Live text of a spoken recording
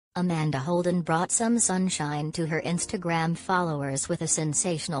Amanda Holden brought some sunshine to her Instagram followers with a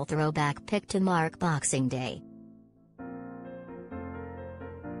sensational throwback pic to mark Boxing Day.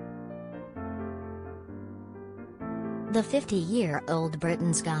 The 50-year-old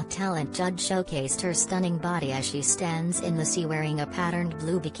Britain's Got Talent judge showcased her stunning body as she stands in the sea wearing a patterned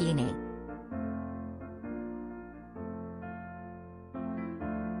blue bikini.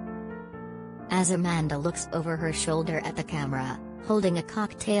 As Amanda looks over her shoulder at the camera, holding a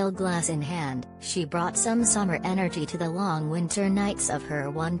cocktail glass in hand, she brought some summer energy to the long winter nights of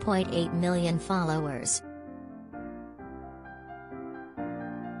her 1.8 million followers.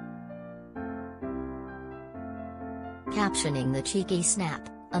 Captioning the cheeky snap,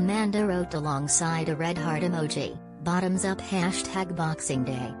 Amanda wrote alongside a red heart emoji, "Bottoms up #Boxing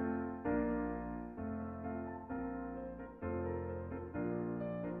Day."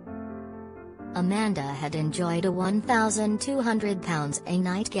 Amanda had enjoyed a £1,200 a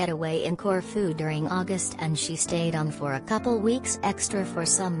night getaway in Corfu during August, and she stayed on for a couple weeks extra for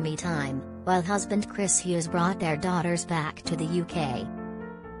some me time, while husband Chris Hughes brought their daughters back to the UK.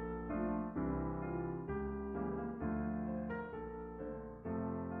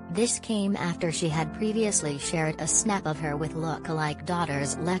 This came after she had previously shared a snap of her with look-alike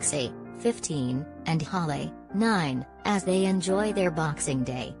daughters Lexi, 15, and Holly, 9, as they enjoy their Boxing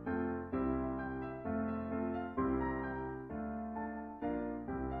Day.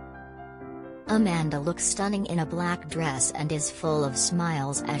 Amanda looks stunning in a black dress and is full of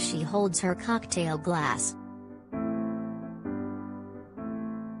smiles as she holds her cocktail glass.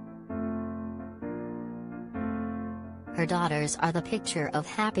 Her daughters are the picture of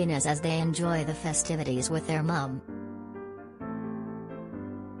happiness as they enjoy the festivities with their mum.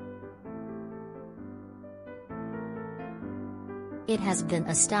 It has been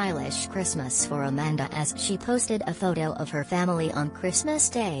a stylish Christmas for Amanda, as she posted a photo of her family on Christmas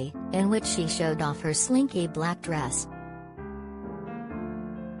Day, in which she showed off her slinky black dress.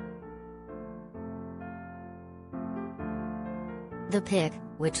 The pic,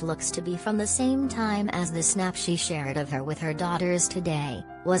 which looks to be from the same time as the snap she shared of her with her daughters today,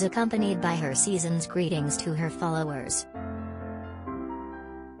 was accompanied by her season's greetings to her followers.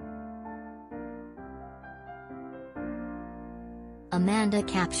 Amanda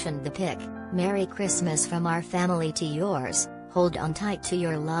captioned the pic, "Merry Christmas from our family to yours, hold on tight to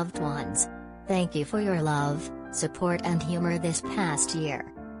your loved ones. Thank you for your love, support and humor this past year."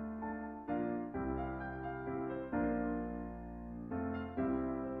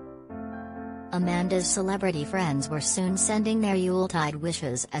 Amanda's celebrity friends were soon sending their Yuletide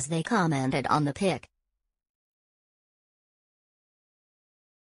wishes as they commented on the pic.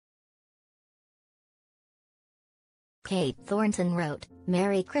 Kate Thornton wrote,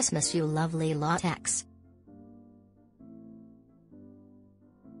 "Merry Christmas you lovely latex."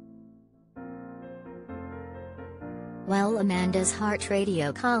 While Amanda's Heart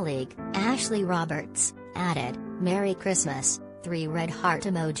Radio colleague, Ashley Roberts, added, "Merry Christmas, 3 red heart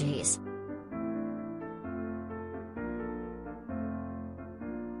emojis."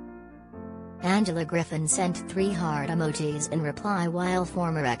 Angela Griffin sent 3 heart emojis in reply, while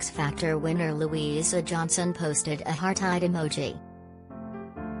former X Factor winner Louisa Johnson posted a heart-eyed emoji.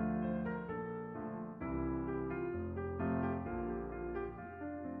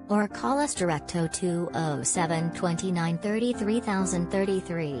 Or call us direct 0207 29 33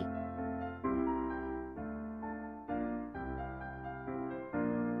 033.